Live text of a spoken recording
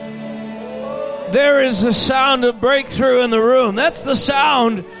There is a sound of breakthrough in the room. That's the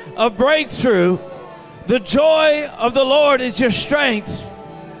sound of breakthrough. The joy of the Lord is your strength.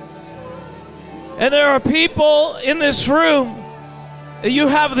 And there are people in this room that you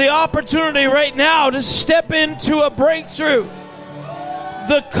have the opportunity right now to step into a breakthrough.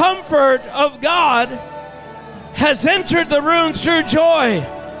 The comfort of God has entered the room through joy.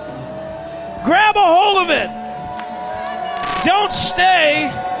 Grab a hold of it. Don't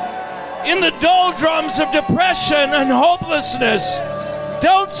stay in the doldrums of depression and hopelessness.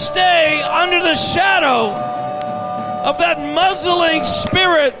 Don't stay under the shadow of that muzzling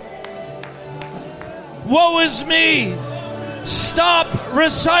spirit. Woe is me. Stop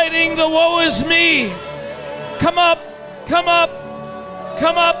reciting the woe is me. Come up, come up,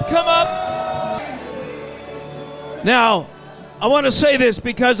 come up, come up. Now, I want to say this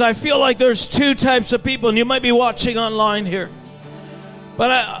because I feel like there's two types of people, and you might be watching online here.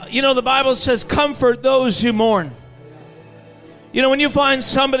 But, the Bible says, comfort those who mourn. When you find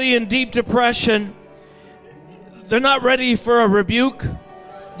somebody in deep depression, they're not ready for a rebuke.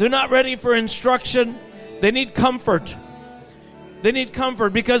 They're not ready for instruction. They need comfort. They need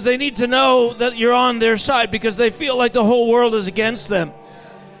comfort because they need to know that you're on their side because they feel like the whole world is against them.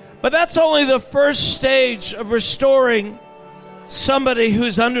 But that's only the first stage of restoring somebody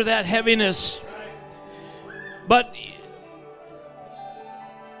who's under that heaviness. But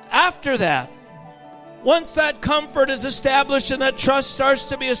after that, once that comfort is established and that trust starts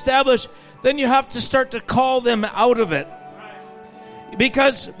to be established, then you have to start to call them out of it.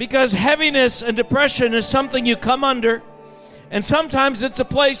 Because heaviness and depression is something you come under, and sometimes it's a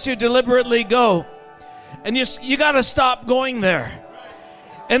place you deliberately go. And you got to stop going there.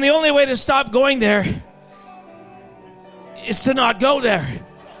 And the only way to stop going there is to not go there.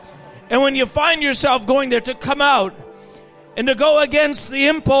 And when you find yourself going there, to come out and to go against the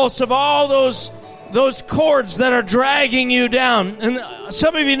impulse of all those cords that are dragging you down. And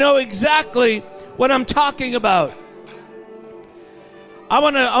some of you know exactly what I'm talking about. I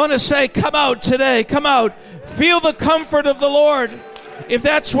want to say, come out today. Come out. Feel the comfort of the Lord if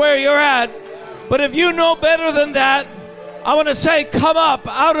that's where you're at. But if you know better than that, I want to say, come up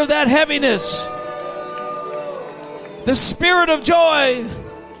out of that heaviness. The spirit of joy.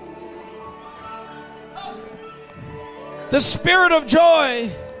 The spirit of joy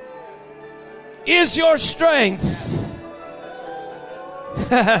is your strength.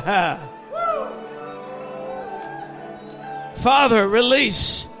 Father,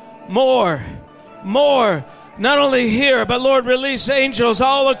 release more. Not only here, but Lord, release angels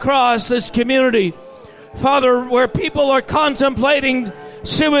all across this community. Father, where people are contemplating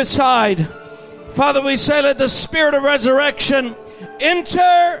suicide, Father, we say, let the spirit of resurrection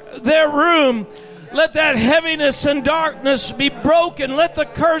enter their room. Let that heaviness and darkness be broken. Let the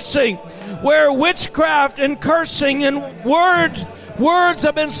cursing, where witchcraft and cursing and words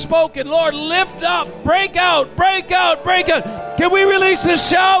have been spoken, Lord, lift up, break out, break out, break out. Can we release a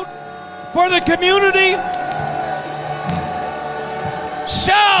shout for the community?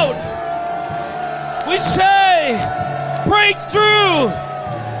 Shout! We say, breakthrough!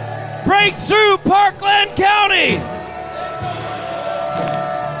 Breakthrough, Parkland County!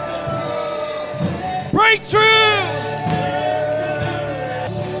 Breakthrough!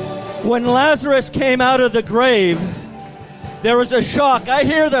 When Lazarus came out of the grave, there was a shock. I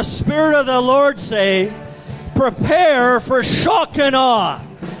hear the Spirit of the Lord say, prepare for shock and awe.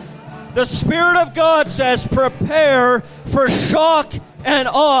 The Spirit of God says, prepare for shock and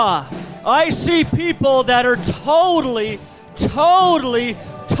awe. I see people that are totally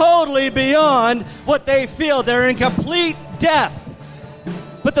beyond what they feel. They're in complete death.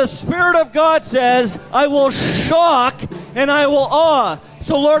 But the Spirit of God says, I will shock and I will awe.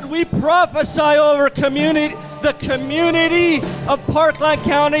 So, Lord, we prophesy over the community of Parkland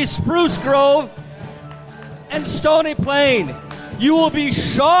County, Spruce Grove, and Stony Plain. You will be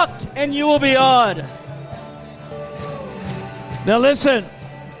shocked and you will be awed. Now listen,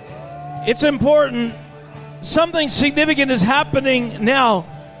 it's important. Something significant is happening now.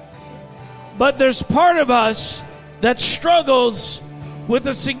 But there's part of us that struggles with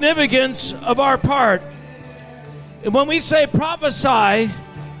the significance of our part. And when we say prophesy,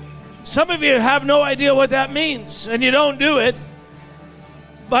 some of you have no idea what that means, and you don't do it.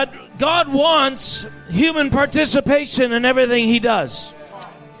 But God wants human participation in everything He does.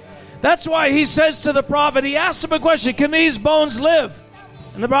 That's why He says to the prophet, He asks him a question, can these bones live?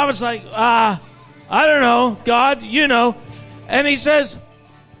 And the prophet's like, I don't know, God, you know. And He says,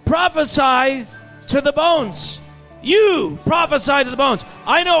 prophesy to the bones. You prophesy to the bones.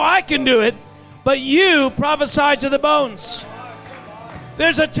 I know I can do it, but you prophesy to the bones.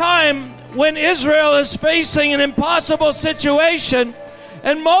 There's a time when Israel is facing an impossible situation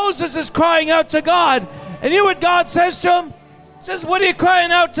and Moses is crying out to God. And you know what God says to him? He says, what are you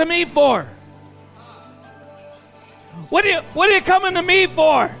crying out to me for? What are you coming to me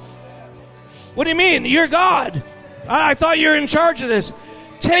for? What do you mean? You're God. I thought you were in charge of this.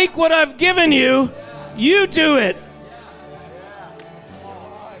 Take what I've given you. You do it.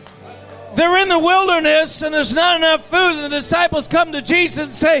 They're in the wilderness and there's not enough food. And the disciples come to Jesus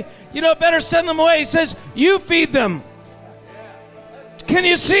and say, better send them away. He says, you feed them. Can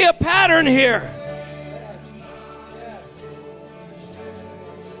you see a pattern here?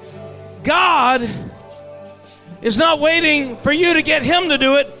 God is not waiting for you to get him to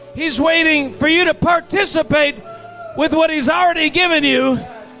do it. He's waiting for you to participate with what he's already given you,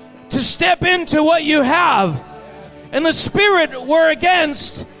 to step into what you have. And the spirit we're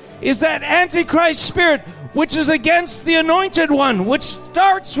against is that Antichrist spirit, which is against the Anointed One, which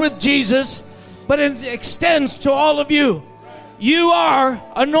starts with Jesus, but it extends to all of you. You are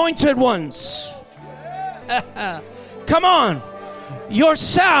anointed ones. Come on. Your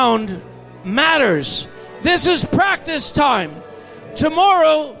sound matters. This is practice time.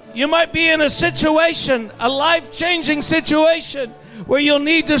 Tomorrow, you might be in a situation, a life-changing situation, where you'll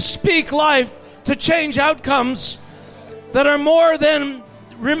need to speak life to change outcomes that are more than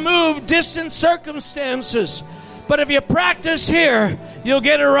remove distant circumstances. But if you practice here, you'll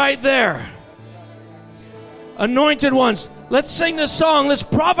get it right there. Anointed ones. Let's sing this song. Let's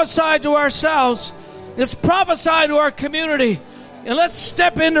prophesy to ourselves. Let's prophesy to our community. And let's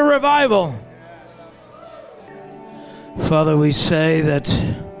step into revival. Father, we say that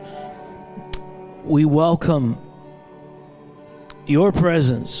we welcome your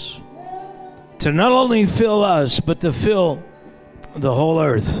presence to not only fill us, but to fill the whole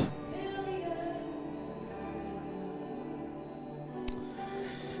earth.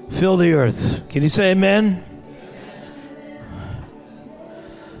 Fill the earth. Can you say amen?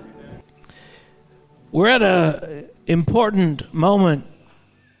 We're at an important moment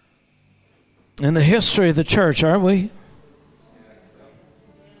in the history of the church, aren't we?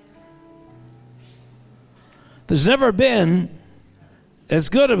 There's never been as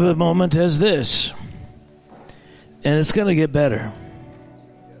good of a moment as this. And it's going to get better.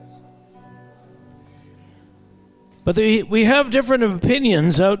 But we have different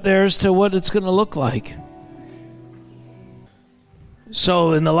opinions out there as to what it's going to look like.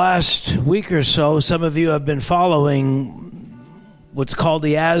 So in the last week or so, some of you have been following what's called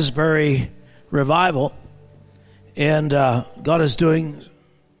the Asbury Revival. And God is doing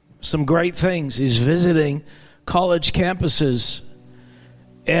some great things. He's visiting college campuses.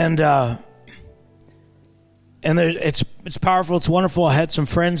 And it's powerful. It's wonderful. I had some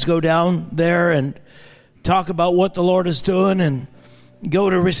friends go down there and talk about what the Lord is doing and go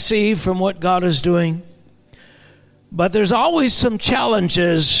to receive from what God is doing. But there's always some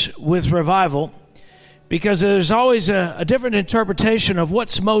challenges with revival because there's always a different interpretation of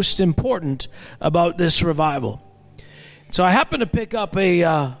what's most important about this revival. So I happened to pick up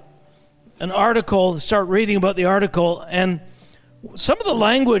an article, start reading about the article, and some of the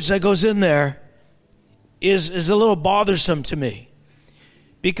language that goes in there is a little bothersome to me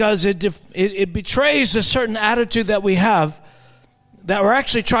because it betrays a certain attitude that we have that we're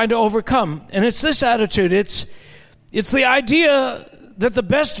actually trying to overcome. And it's this attitude. It's the idea that the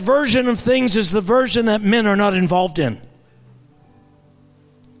best version of things is the version that men are not involved in.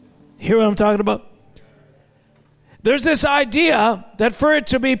 Hear what I'm talking about? There's this idea that for it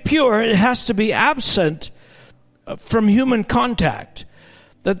to be pure, it has to be absent from human contact.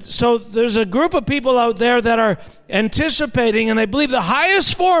 So there's a group of people out there that are anticipating, and they believe the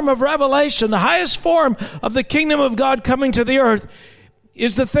highest form of revelation, the highest form of the kingdom of God coming to the earth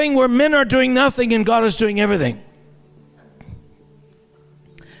is the thing where men are doing nothing and God is doing everything.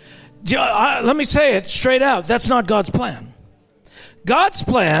 Let me say it straight out. That's not God's plan. God's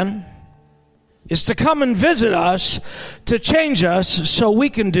plan is to come and visit us, to change us so we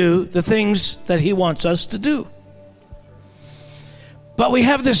can do the things that he wants us to do. But we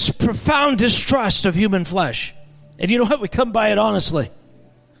have this profound distrust of human flesh. And you know what? We come by it honestly.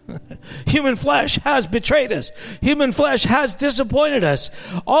 Human flesh has betrayed us. Human flesh has disappointed us.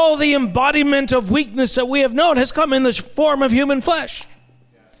 All the embodiment of weakness that we have known has come in the form of human flesh.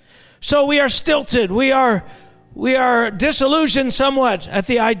 So we are stilted. We are disillusioned somewhat at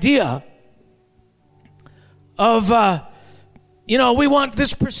the idea of, we want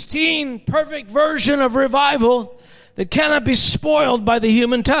this pristine, perfect version of revival that cannot be spoiled by the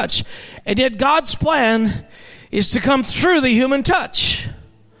human touch. And yet God's plan is to come through the human touch.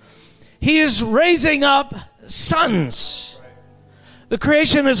 He is raising up sons The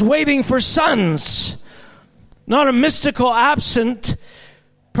creation is waiting for sons, not a mystical, absent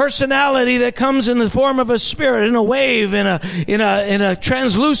personality that comes in the form of a spirit, in a wave, in a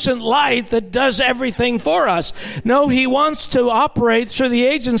translucent light that does everything for us. No, he wants to operate through the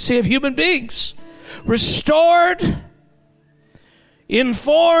agency of human beings. Restored,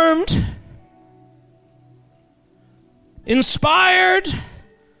 informed, inspired,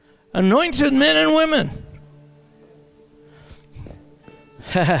 anointed men and women.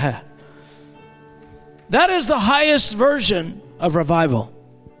 That is the highest version of revival.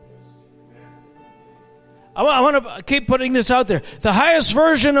 I want to keep putting this out there. The highest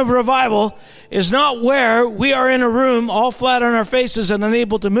version of revival is not where we are in a room all flat on our faces and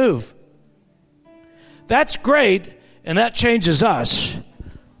unable to move. That's great, and that changes us,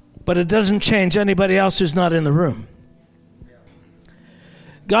 but it doesn't change anybody else who's not in the room.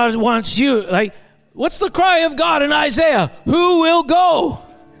 God wants you, like, what's the cry of God in Isaiah? Who will go?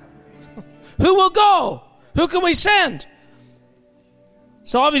 Who will go? Who can we send?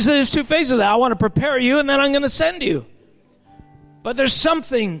 So obviously there's two phases of that. I want to prepare you, and then I'm going to send you. But there's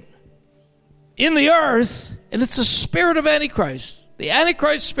something in the earth, and it's the spirit of Antichrist. The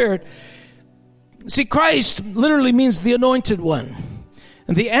Antichrist spirit. See, Christ literally means the anointed one.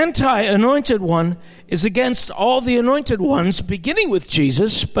 And the anti-anointed one is against all the anointed ones, beginning with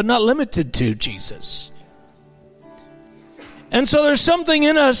Jesus, but not limited to Jesus. And so there's something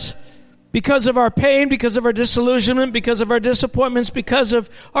in us, because of our pain, because of our disillusionment, because of our disappointments, because of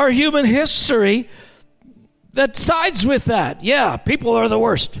our human history, that sides with that. Yeah, people are the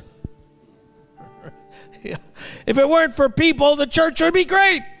worst. Yeah. If it weren't for people, the church would be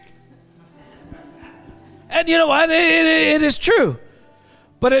great. And you know what? It is true.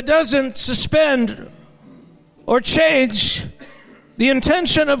 But it doesn't suspend or change the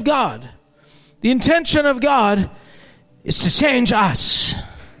intention of God. The intention of God is to change us,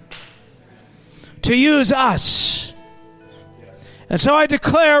 to use us. And so I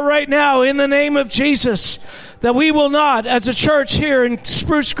declare right now in the name of Jesus that we will not, as a church here in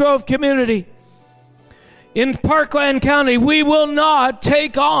Spruce Grove community, in Parkland County, we will not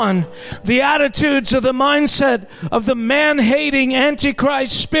take on the attitudes of the mindset of the man-hating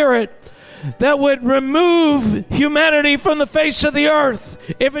Antichrist spirit that would remove humanity from the face of the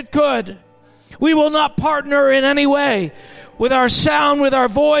earth if it could. We will not partner in any way with our sound, with our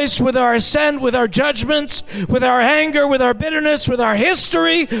voice, with our assent, with our judgments, with our anger, with our bitterness, with our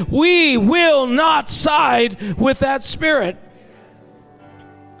history. We will not side with that spirit.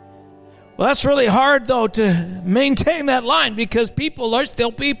 Well, that's really hard, though, to maintain that line, because people are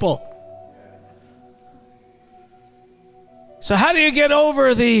still people. So how do you get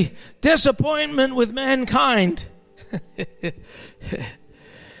over the disappointment with mankind?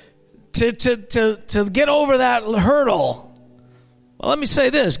 to get over that hurdle? Well, let me say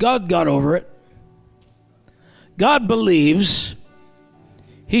this. God got over it. God believes.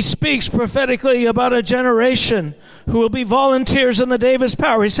 He speaks prophetically about a generation who will be volunteers in the day of his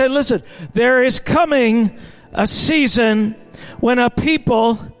power. He said, listen, there is coming a season when a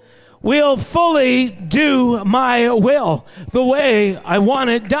people will fully do my will the way I want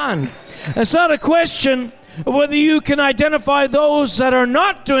it done. It's not a question of whether you can identify those that are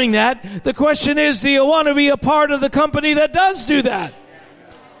not doing that. The question is, do you want to be a part of the company that does do that?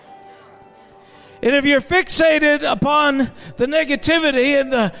 And if you're fixated upon the negativity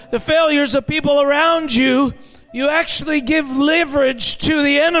and the failures of people around you, you actually give leverage to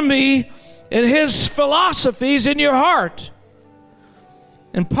the enemy and his philosophies in your heart.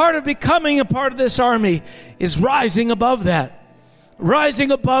 And part of becoming a part of this army is rising above that.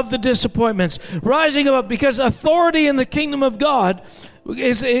 Rising above the disappointments. Rising above, because authority in the kingdom of God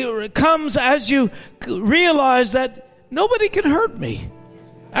comes as you realize that nobody can hurt me.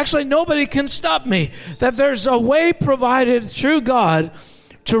 Actually, nobody can stop me. That there's a way provided through God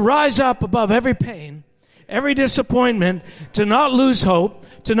to rise up above every pain, every disappointment, to not lose hope,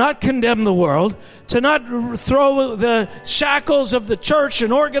 to not condemn the world, to not throw the shackles of the church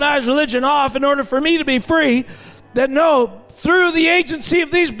and organized religion off in order for me to be free. That no, through the agency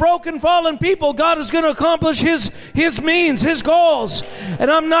of these broken, fallen people, God is going to accomplish His means, His goals.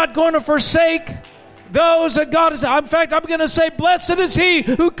 And I'm not going to forsake those that God is. In fact, I'm going to say, blessed is he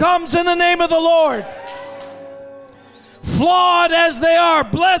who comes in the name of the Lord. Flawed as they are,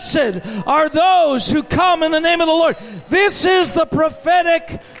 blessed are those who come in the name of the Lord. This is the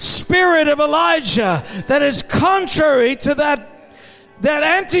prophetic spirit of Elijah that is contrary to that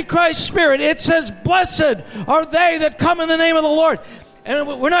Antichrist spirit. It says, blessed are they that come in the name of the Lord. And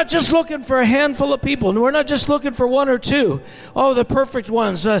we're not just looking for a handful of people. And we're not just looking for one or two. Oh, the perfect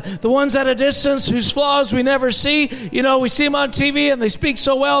ones. The ones at a distance whose flaws we never see. You know, we see them on TV and they speak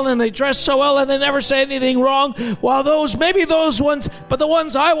so well and they dress so well and they never say anything wrong. While maybe those ones, but the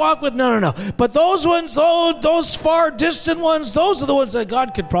ones I walk with, no. But those ones, those far distant ones, those are the ones that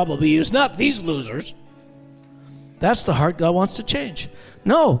God could probably use, not these losers. That's the heart God wants to change.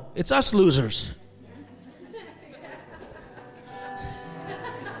 No, it's us losers.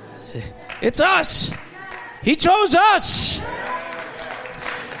 It's us. He chose us.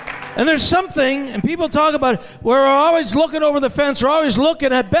 And there's something, and people talk about it, where we're always looking over the fence. We're always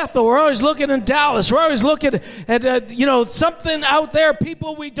looking at Bethel. We're always looking in Dallas. We're always looking at, something out there.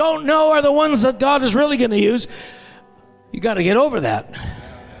 People we don't know are the ones that God is really going to use. You got to get over that.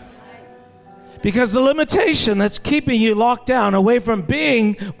 Because the limitation that's keeping you locked down away from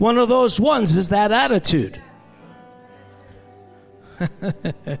being one of those ones is that attitude.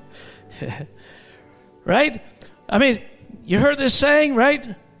 Right? I mean, you heard this saying,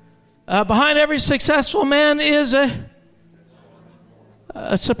 right? Behind every successful man is a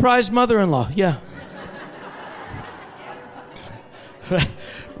surprised mother-in-law. Yeah.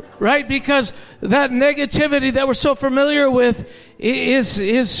 Right? Because that negativity that we're so familiar with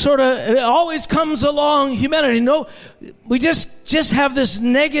is sort of, it always comes along humanity. No, we just have this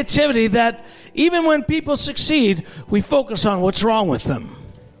negativity that even when people succeed, we focus on what's wrong with them.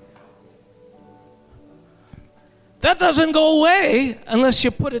 That doesn't go away unless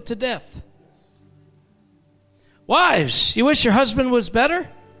you put it to death. Wives, you wish your husband was better?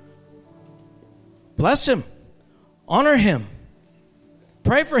 Bless him. Honor him.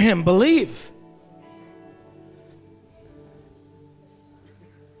 Pray for him. Believe.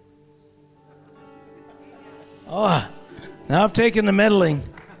 Oh, now I've taken the meddling.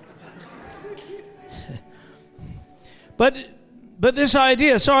 But this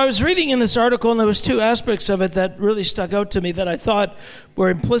idea, so I was reading in this article, and there was two aspects of it that really stuck out to me that I thought were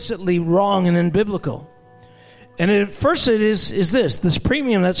implicitly wrong and unbiblical. And first it is this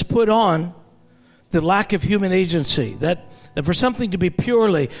premium that's put on the lack of human agency, that for something to be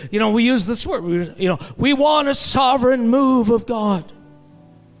purely, we use this word, we want a sovereign move of God.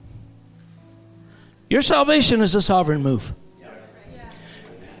 Your salvation is a sovereign move.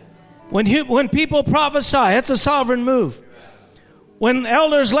 When people prophesy, it's a sovereign move. When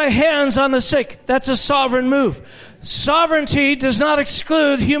elders lay hands on the sick, that's a sovereign move. Sovereignty does not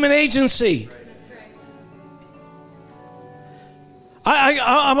exclude human agency.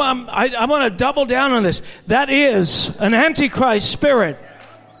 I want to double down on this. That is an antichrist spirit.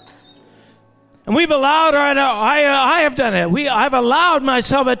 And we've allowed, I have done it. I've allowed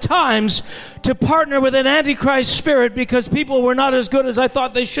myself at times to partner with an antichrist spirit because people were not as good as I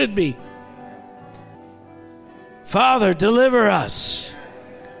thought they should be. Father, deliver us.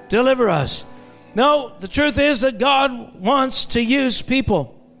 Deliver us. No, the truth is that God wants to use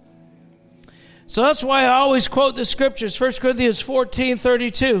people. So that's why I always quote the scriptures. 1 Corinthians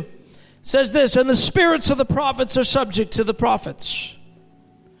 14:32 says this, and the spirits of the prophets are subject to the prophets.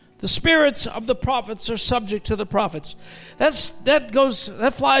 The spirits of the prophets are subject to the prophets.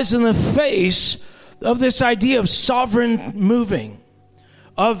 That flies in the face of this idea of sovereign moving,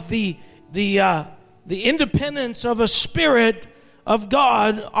 of the independence of a spirit of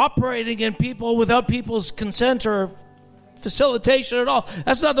God operating in people without people's consent or facilitation at all.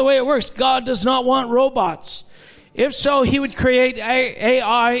 That's not the way it works. God does not want robots. If so, he would create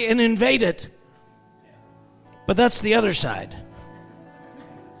AI and invade it. But that's the other side.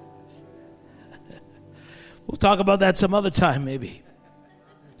 We'll talk about that some other time, maybe.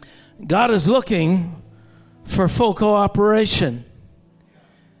 God is looking for full cooperation.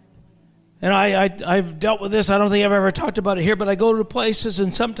 And I've dealt with this. I don't think I've ever talked about it here, but I go to places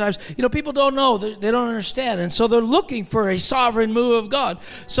and sometimes, people don't know. They don't understand. And so they're looking for a sovereign move of God.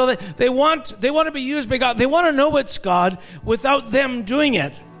 So they want to be used by God. They want to know it's God without them doing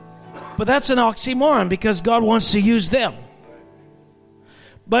it. But that's an oxymoron because God wants to use them.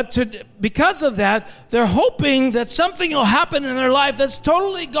 But because of that, they're hoping that something will happen in their life that's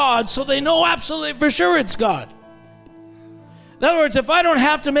totally God, so they know absolutely for sure it's God. In other words, if I don't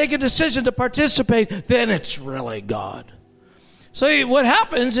have to make a decision to participate, then it's really God. So what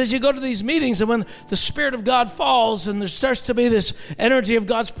happens is you go to these meetings, and when the Spirit of God falls and there starts to be this energy of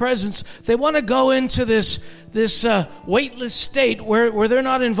God's presence, they want to go into this weightless state where they're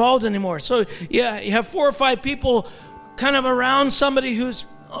not involved anymore. So you have 4 or 5 people kind of around somebody who's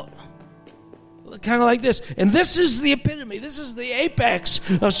kind of like this. And this is the epitome. This is the apex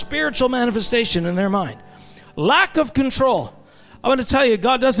of spiritual manifestation in their mind. Lack of control. I want to tell you,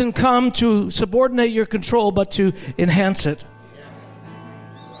 God doesn't come to subordinate your control, but to enhance it.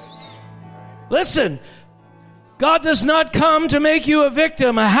 Listen, God does not come to make you a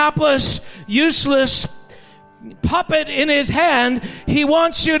victim, a hapless, useless puppet in his hand. He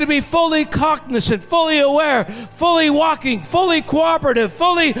wants you to be fully cognizant, fully aware, fully walking, fully cooperative,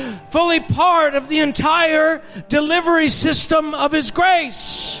 fully part of the entire delivery system of his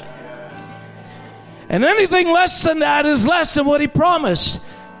grace. And anything less than that is less than what he promised.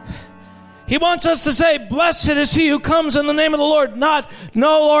 He wants us to say, blessed is he who comes in the name of the Lord. Not,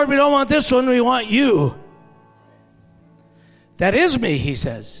 no, Lord, we don't want this one, we want you. That is me, he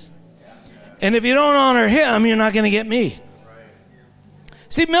says. And if you don't honor him, you're not going to get me.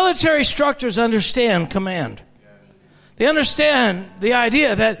 See, military structures understand command. They understand the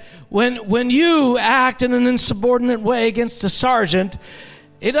idea that when you act in an insubordinate way against a sergeant,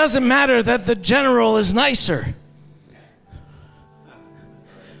 it doesn't matter that the general is nicer.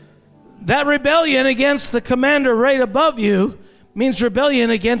 That rebellion against the commander right above you means rebellion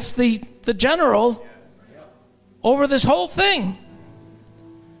against the general over this whole thing.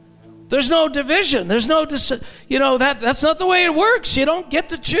 There's no division. There's no, that's not the way it works. You don't get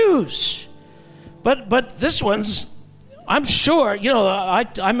to choose. But this one's, I'm sure,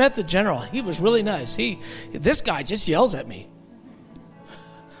 I met the general. He was really nice. This guy just yells at me.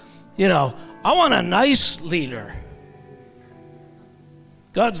 I want a nice leader.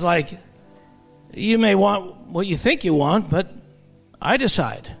 God's like, you may want what you think you want, but I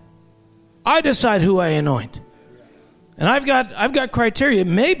decide. I decide who I anoint. And I've got criteria.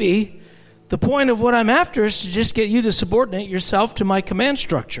 Maybe the point of what I'm after is to just get you to subordinate yourself to my command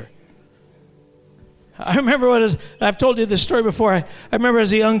structure. I remember I've told you this story before. I remember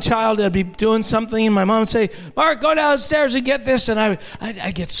as a young child, I'd be doing something, and my mom would say, Mark, go downstairs and get this. And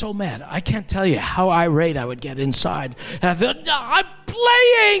I'd get so mad. I can't tell you how irate I would get inside. And I thought, no, I'm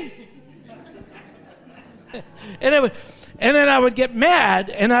playing. and then I would get mad,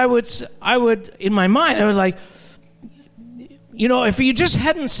 and I would, in my mind, I was like, if you just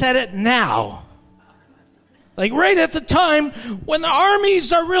hadn't said it now, like right at the time when the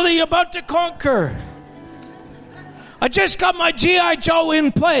armies are really about to conquer. I just got my G.I. Joe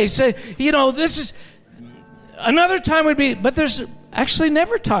in place. This is, another time would be, but there's actually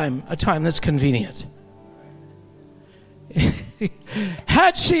never a time that's convenient.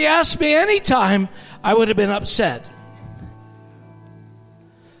 Had she asked me any time, I would have been upset.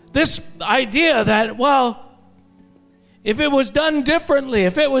 This idea that, if it was done differently,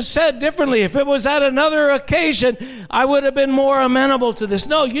 if it was said differently, if it was at another occasion, I would have been more amenable to this.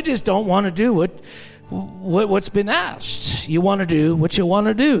 No, you just don't want to do what's been asked. You want to do what you want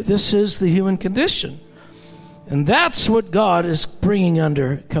to do. This is the human condition. And that's what God is bringing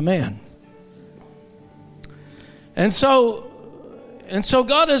under command. And so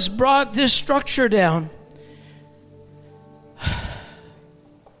God has brought this structure down.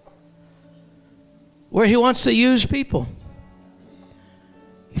 Where he wants to use people.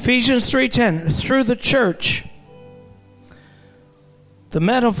 Ephesians 3:10, through the church, the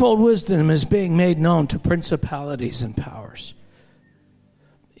manifold wisdom is being made known to principalities and powers.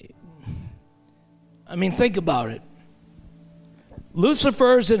 I mean, think about it.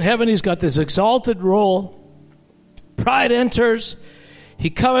 Lucifer's in heaven. He's got this exalted role. Pride enters. He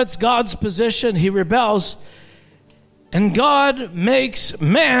covets God's position. He rebels. And God makes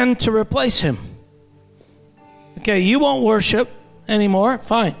man to replace him. Okay, you won't worship anymore.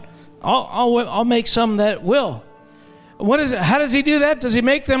 Fine. I'll make some that will. What is it? How does he do that? Does he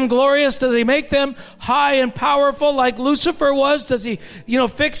make them glorious? Does he make them high and powerful like Lucifer was? Does he,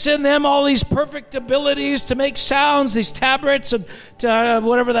 fix in them all these perfect abilities to make sounds, these tabrets and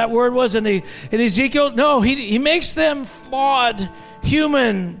whatever that word was in Ezekiel? No, he makes them flawed,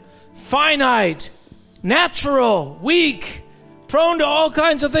 human, finite, natural, weak, prone to all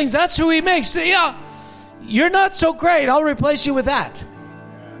kinds of things. That's who he makes. Yeah. You're not so great. I'll replace you with that.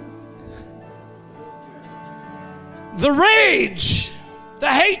 The rage, the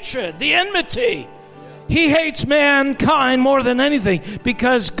hatred, the enmity. He hates mankind more than anything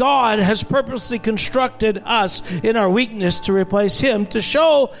because God has purposely constructed us in our weakness to replace him, to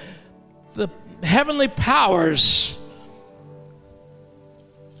show the heavenly powers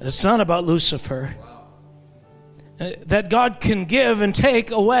that it's not about Lucifer. That God can give and take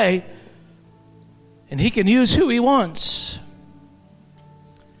away. And he can use who he wants.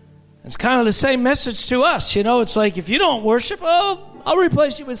 It's kind of the same message to us. It's like, if you don't worship, I'll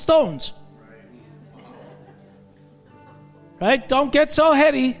replace you with stones. Right? Don't get so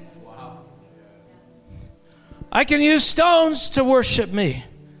heady. I can use stones to worship me.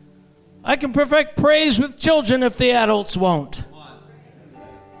 I can perfect praise with children if the adults won't.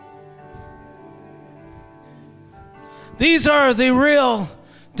 These are the real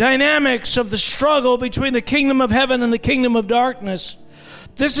dynamics of the struggle between the kingdom of heaven and the kingdom of darkness.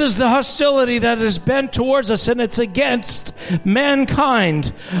 This is the hostility that is bent towards us, and it's against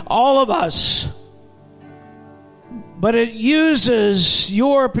mankind, all of us. But it uses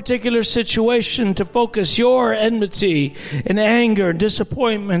your particular situation to focus your enmity and anger and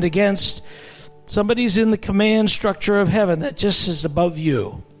disappointment against somebody's in the command structure of heaven that just is above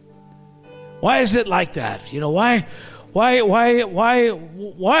you. Why is it like that? You know, why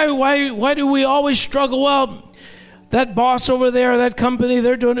do we always struggle? Well, that boss over there, that company,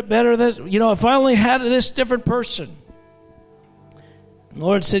 they're doing it better. If I only had this different person. And the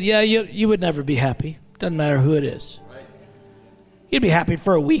Lord said, yeah, you would never be happy. Doesn't matter who it is. You'd be happy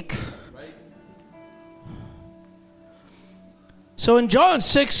for a week. Right. So in John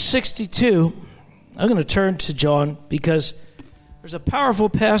 6:62, I'm going to turn to John because there's a powerful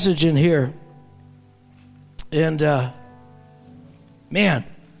passage in here. And, man,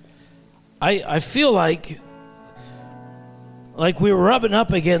 I feel like we were rubbing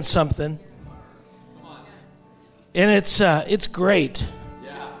up against something. And it's great.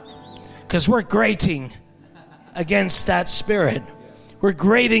 Because we're grating against that spirit. We're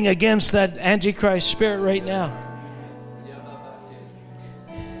grating against that Antichrist spirit right now.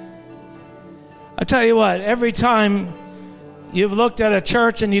 I tell you what, every time you've looked at a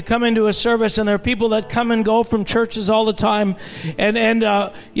church and you come into a service and there are people that come and go from churches all the time, and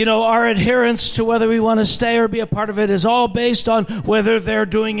our adherence to whether we want to stay or be a part of it is all based on whether they're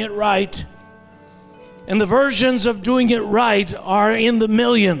doing it right. And the versions of doing it right are in the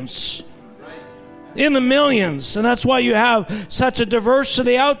millions. In the millions. And that's why you have such a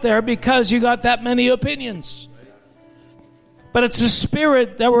diversity out there, because you got that many opinions. But it's a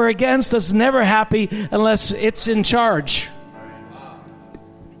spirit that we're against that's never happy unless it's in charge.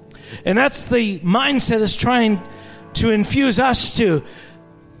 And that's the mindset it's trying to infuse us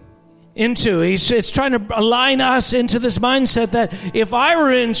into. It's trying to align us into this mindset that if I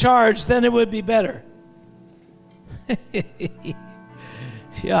were in charge, then it would be better.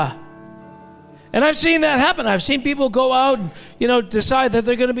 Yeah. And I've seen that happen. I've seen people go out and, decide that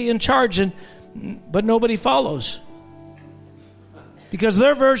they're going to be in charge, but nobody follows. Because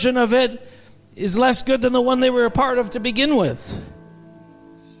their version of it is less good than the one they were a part of to begin with.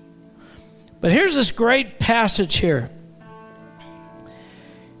 But here's this great passage here.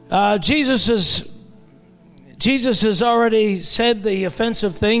 Jesus has already said the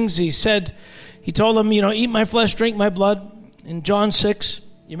offensive things. He told them, eat my flesh, drink my blood in John 6.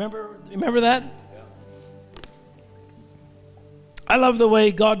 You remember that? I love the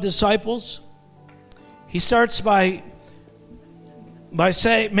way God disciples. He starts by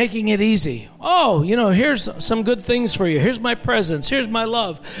making it easy. Oh, here's some good things for you. Here's my presence. Here's my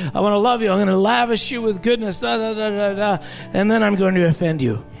love. I want to love you. I'm going to lavish you with goodness. Da, da, da, da, da, and then I'm going to offend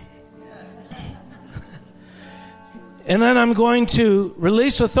you. And then I'm going to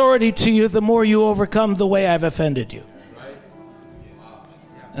release authority to you the more you overcome the way I've offended you.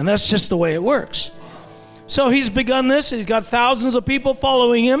 And that's just the way it works. So he's begun this. He's got thousands of people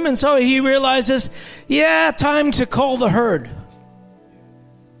following him. And so he realizes, time to call the herd.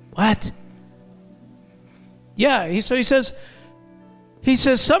 What? Yeah, so he says,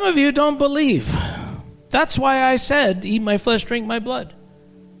 some of you don't believe. That's why I said, eat my flesh, drink my blood.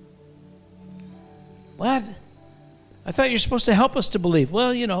 What? I thought you're supposed to help us to believe.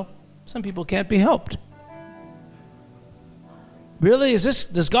 Well, some people can't be helped. Really?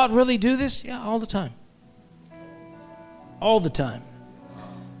 Does God really do this? Yeah, all the time. All the time.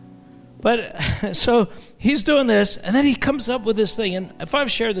 But so he's doing this, and then he comes up with this thing. And if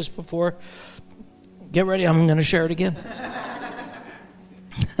I've shared this before, get ready, I'm going to share it again.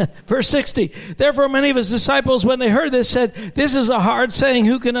 Verse 60, therefore many of his disciples, when they heard this, said, this is a hard saying,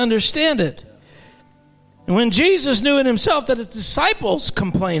 who can understand it? And when Jesus knew in himself that his disciples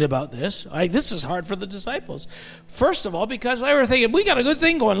complained about this, this is hard for the disciples. First of all, because they were thinking, we got a good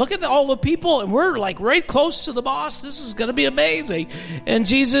thing going. Look at all the people, and we're like right close to the boss. This is going to be amazing. And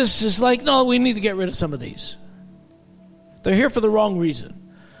Jesus is like, no, we need to get rid of some of these. They're here for the wrong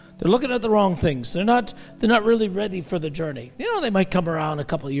reason. They're looking at the wrong things. They're not really ready for the journey. They might come around a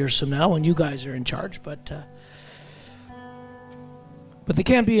couple of years from now when you guys are in charge, but they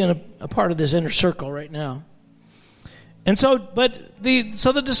can't be in a part of this inner circle right now. And so,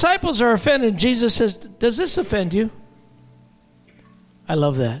 the disciples are offended. Jesus says, does this offend you? I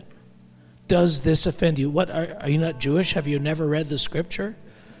love that. Does this offend you? What, are you not Jewish? Have you never read the scripture?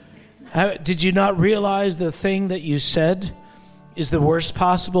 Did you not realize the thing that you said is the worst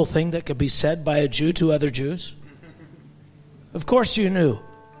possible thing that could be said by a Jew to other Jews? Of course you knew.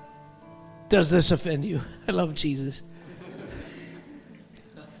 Does this offend you? I love Jesus.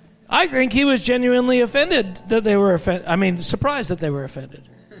 I think he was genuinely offended that they were offended. I mean, surprised that they were offended.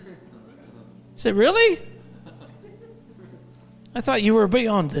 He said, really? I thought you were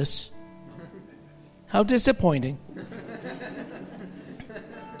beyond this. How disappointing.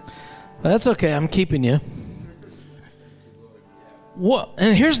 That's okay, I'm keeping you. What?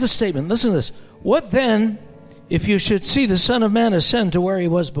 And here's the statement. Listen to this. What then if you should see the Son of Man ascend to where he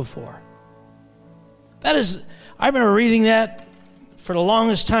was before? That is, I remember reading that for the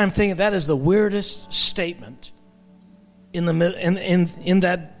longest time, thinking that is the weirdest statement in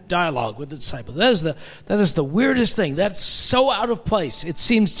that dialogue with the disciples. That is the weirdest thing. That's so out of place. It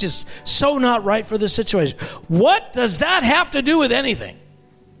seems just so not right for the situation. What does that have to do with anything?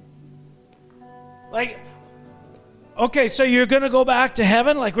 Like, okay, so you're going to go back to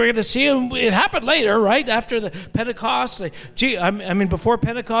heaven? Like, we're going to see him. It happened later, right? After the Pentecost. Before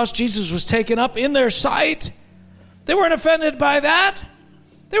Pentecost, Jesus was taken up in their sight. They weren't offended by that.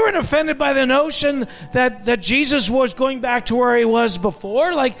 They weren't offended by the notion that Jesus was going back to where he was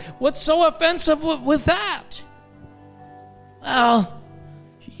before. Like, what's so offensive with that? Well,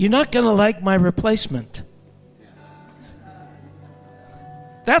 you're not going to like my replacement.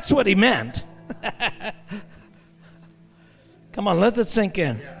 That's what he meant. Come on, let that sink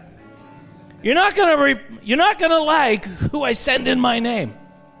in. You're not going to like who I send in my name.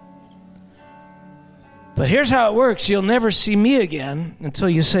 But here's how it works. You'll never see me again until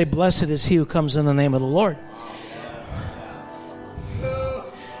you say, blessed is he who comes in the name of the Lord.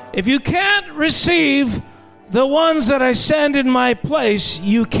 If you can't receive the ones that I send in my place,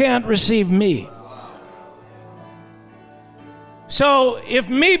 you can't receive me. So if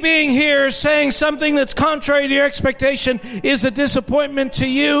me being here saying something that's contrary to your expectation is a disappointment to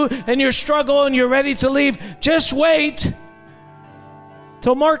you and your struggle and you're ready to leave, just wait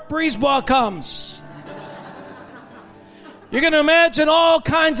till Mark Brisebois comes. You're going to imagine all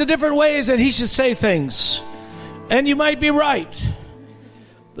kinds of different ways that he should say things. And you might be right.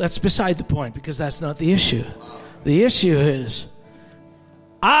 That's beside the point, because that's not the issue. The issue is,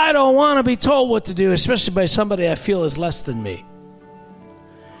 I don't want to be told what to do, especially by somebody I feel is less than me.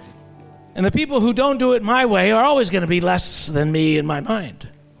 And the people who don't do it my way are always going to be less than me in my mind.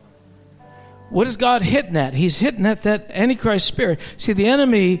 What is God hitting at? He's hitting at that Antichrist spirit. See, the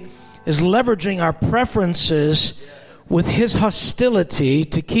enemy is leveraging our preferences with his hostility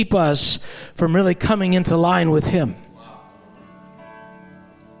to keep us from really coming into line with him.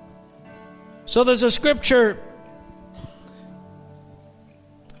 So there's a scripture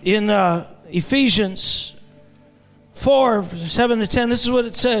in Ephesians 4:7-10. This is what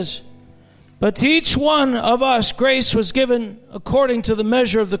it says. But to each one of us grace was given according to the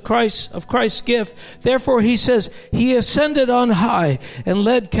measure of Christ's gift. Therefore he says, he ascended on high and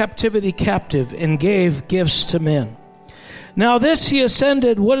led captivity captive and gave gifts to men. Now this he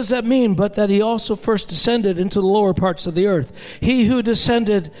ascended, what does that mean? But that he also first descended into the lower parts of the earth. He who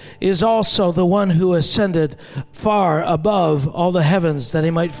descended is also the one who ascended far above all the heavens, that he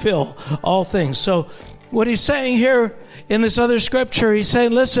might fill all things. So what he's saying here in this other scripture, he's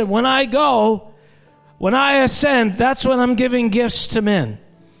saying, listen, when I ascend, that's when I'm giving gifts to men.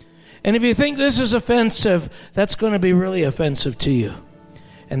 And if you think this is offensive, that's going to be really offensive to you.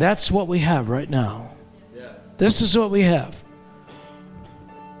 And that's what we have right now. Yes. This is what we have.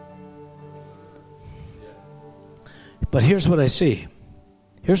 Yes. But here's what I see.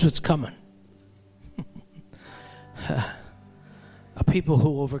 Here's what's coming. A people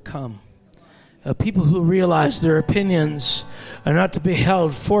who overcome. People who realize their opinions are not to be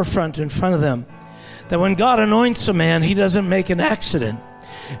held forefront in front of them. That when God anoints a man, he doesn't make an accident.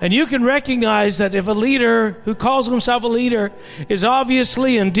 And you can recognize that if a leader who calls himself a leader is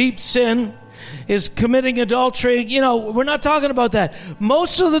obviously in deep sin, is committing adultery, we're not talking about that.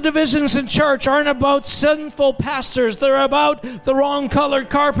 Most of the divisions in church aren't about sinful pastors. They're about the wrong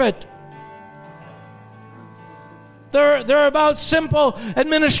colored carpet. They're about simple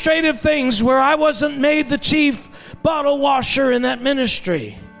administrative things where I wasn't made the chief bottle washer in that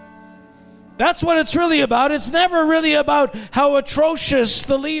ministry. That's what it's really about. It's never really about how atrocious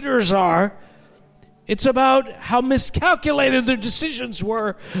the leaders are. It's about how miscalculated their decisions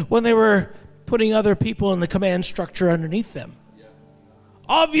were when they were putting other people in the command structure underneath them.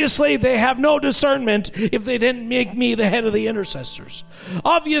 Obviously, they have no discernment if they didn't make me the head of the intercessors.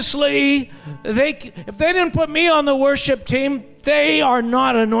 Obviously, if they didn't put me on the worship team, they are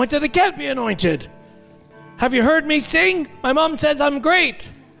not anointed. They can't be anointed. Have you heard me sing? My mom says I'm great.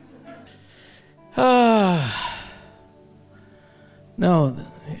 No,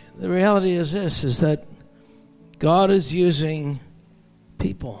 the reality is this, is that God is using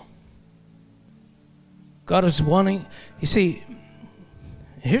people. God is wanting, you see,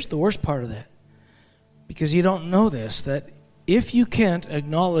 Here's the worst part of that. Because you don't know this, that if you can't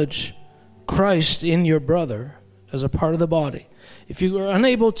acknowledge Christ in your brother as a part of the body, if you are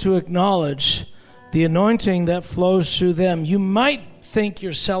unable to acknowledge the anointing that flows through them, you might think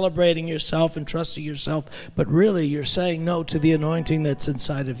you're celebrating yourself and trusting yourself, but really you're saying no to the anointing that's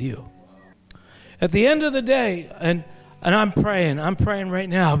inside of you. At the end of the day, and I'm praying right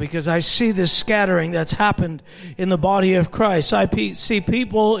now because I see this scattering that's happened in the body of Christ. I see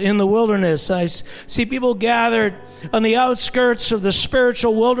people in the wilderness. I see people gathered on the outskirts of the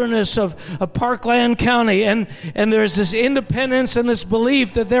spiritual wilderness of Parkland County. And there's this independence and this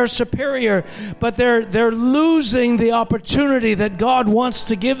belief that they're superior, but they're losing the opportunity that God wants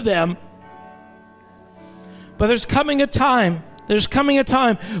to give them. But there's coming a time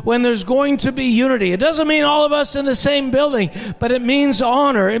when there's going to be unity. It doesn't mean all of us in the same building, but it means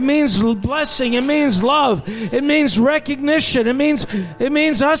honor. It means blessing. It means love. It means recognition. It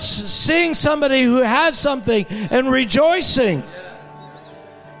means us seeing somebody who has something and rejoicing.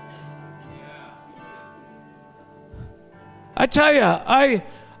 I tell you,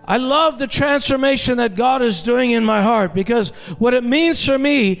 I love the transformation that God is doing in my heart, because what it means for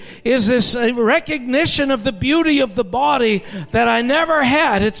me is this recognition of the beauty of the body that I never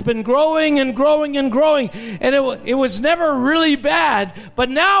had. It's been growing and growing and growing, and it was never really bad, but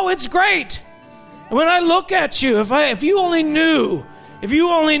now it's great. And when I look at you, if you only knew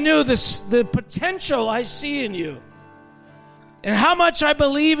the potential I see in you and how much I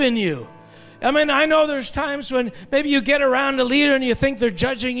believe in you. I mean, I know there's times when maybe you get around a leader and you think they're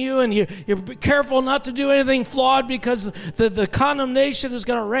judging you, and you're careful not to do anything flawed because the condemnation is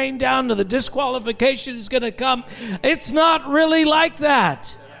going to rain down, to the disqualification is going to come. It's not really like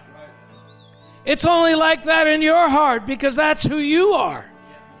that. It's only like that in your heart because that's who you are.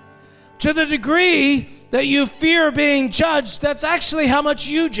 To the degree that you fear being judged, that's actually how much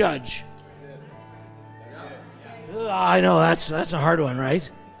you judge. I know that's a hard one, right?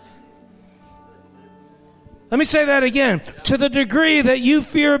 Let me say that again. To the degree that you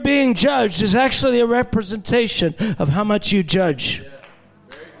fear being judged is actually a representation of how much you judge. Yeah,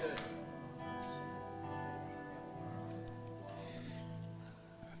 very good.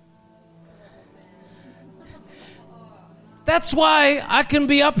 That's why I can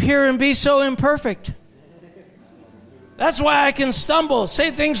be up here and be so imperfect. That's why I can stumble,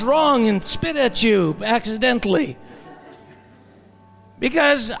 say things wrong, and spit at you accidentally.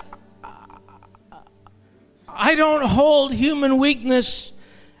 Because I don't hold human weakness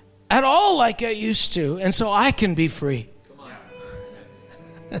at all like I used to, and so I can be free. Come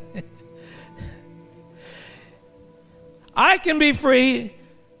on. I can be free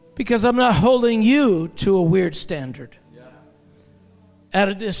because I'm not holding you to a weird standard at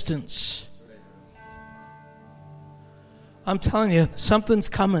a distance. I'm telling you, something's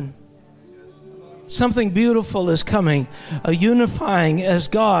coming. Something beautiful is coming, a unifying as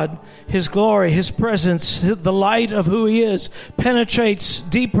God, His glory, His presence, the light of who He is, penetrates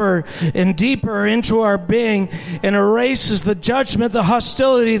deeper and deeper into our being and erases the judgment, the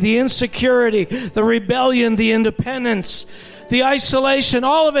hostility, the insecurity, the rebellion, the independence, the isolation,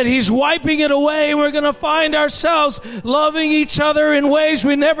 all of it. He's wiping it away, and we're going to find ourselves loving each other in ways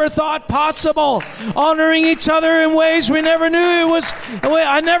we never thought possible, honoring each other in ways we never knew it was.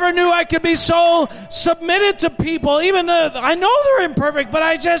 I never knew I could be so submitted to people, even though I know they're imperfect, but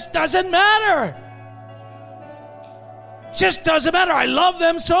it just doesn't matter. It just doesn't matter. I love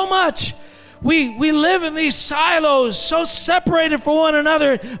them so much. We live in these silos, so separated from one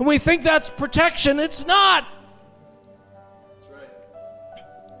another, and we think that's protection. It's not.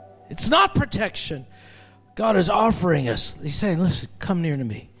 It's not protection. God is offering us. He's saying, listen, come near to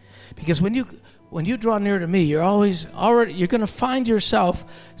me. Because when you draw near to me, you're going to find yourself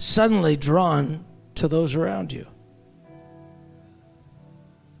suddenly drawn to those around you.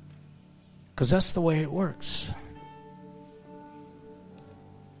 Because that's the way it works.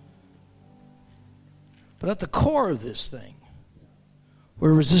 But at the core of this thing,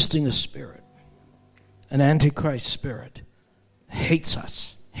 we're resisting the spirit. An antichrist spirit hates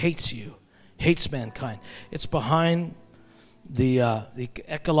us. Hates you, hates mankind. It's behind the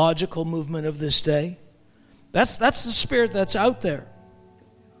ecological movement of this day. That's the spirit that's out there.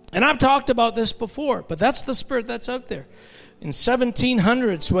 And I've talked about this before, but that's the spirit that's out there. In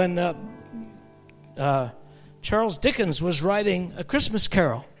 1700s, when Charles Dickens was writing A Christmas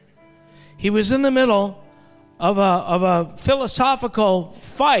Carol, he was in the middle of a philosophical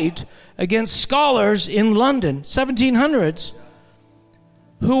fight against scholars in London, 1700s.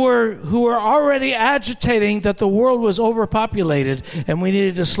 Who were already agitating that the world was overpopulated and we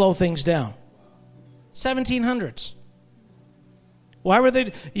needed to slow things down. 1700s. Why were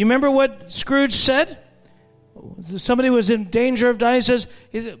they? You remember what Scrooge said? Somebody was in danger of dying. He says,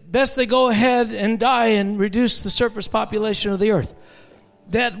 it's best they go ahead and die and reduce the surface population of the earth.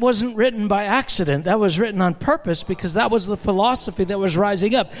 That wasn't written by accident. That was written on purpose because that was the philosophy that was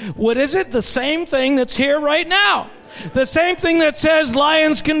rising up. What is it? The same thing that's here right now. The same thing that says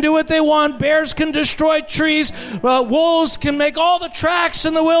lions can do what they want, bears can destroy trees, wolves can make all the tracks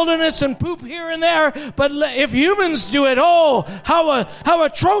in the wilderness and poop here and there. But if humans do it, oh, how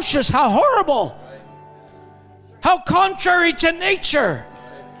atrocious, how horrible, how contrary to nature.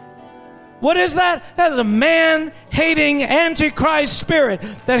 What is that? That is a man-hating Antichrist spirit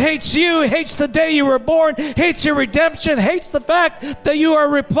that hates you, hates the day you were born, hates your redemption, hates the fact that you are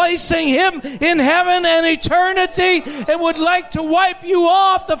replacing him in heaven and eternity, and would like to wipe you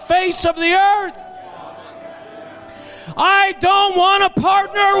off the face of the earth. I don't want to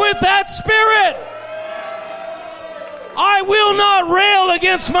partner with that spirit. I will not rail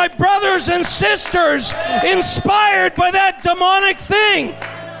against my brothers and sisters inspired by that demonic thing.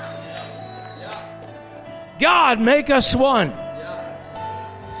 God, make us one.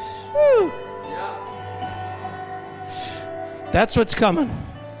 Woo. That's what's coming.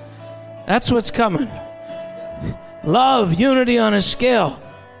 That's what's coming. Love, unity on a scale.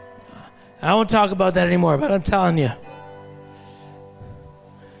 I won't talk about that anymore, but I'm telling you,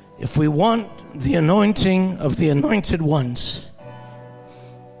 if we want the anointing of the anointed ones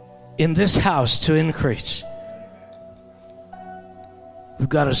in this house to increase, we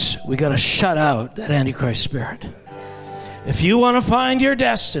got to shut out that Antichrist spirit. If you want to find your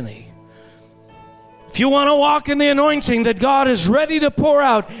destiny, if you want to walk in the anointing that God is ready to pour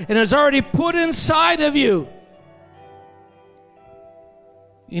out and has already put inside of you,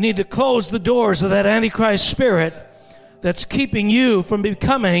 you need to close the doors of that Antichrist spirit that's keeping you from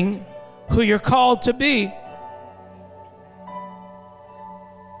becoming who you're called to be.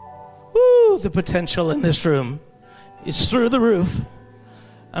 Woo, the potential in this room is through the roof.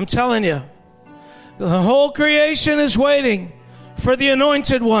 I'm telling you, the whole creation is waiting for the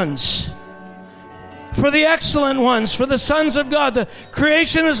anointed ones, for the excellent ones, for the sons of God. The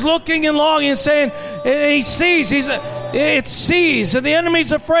creation is looking and longing and saying, it sees, and the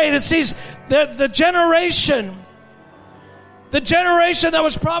enemy's afraid. It sees the generation that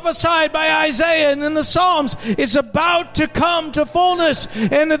was prophesied by Isaiah and in the Psalms is about to come to fullness,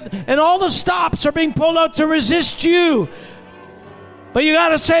 and all the stops are being pulled out to resist you. But you got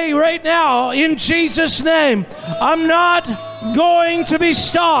to say right now, in Jesus' name, I'm not going to be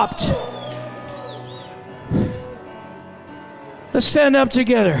stopped. Let's stand up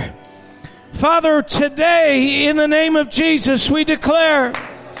together. Father, today, in the name of Jesus, we declare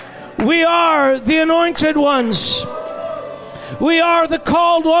we are the anointed ones. We are the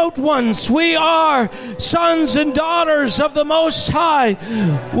called out ones. We are sons and daughters of the Most High.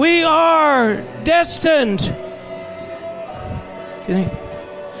 We are destined.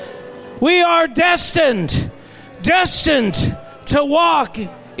 We are destined to walk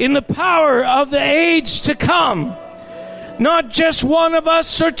in the power of the age to come. Not just one of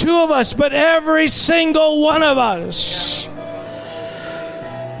us or two of us, but every single one of us.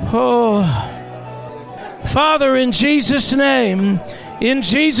 Oh, Father, in Jesus' name,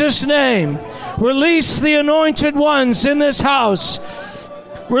 release the anointed ones in this house.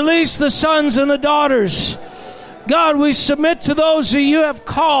 Release the sons and the daughters. God, we submit to those who you have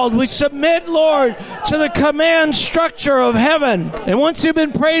called. We submit, Lord, to the command structure of heaven. And once you've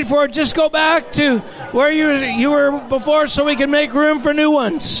been prayed for, just go back to where you were before so we can make room for new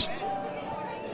ones.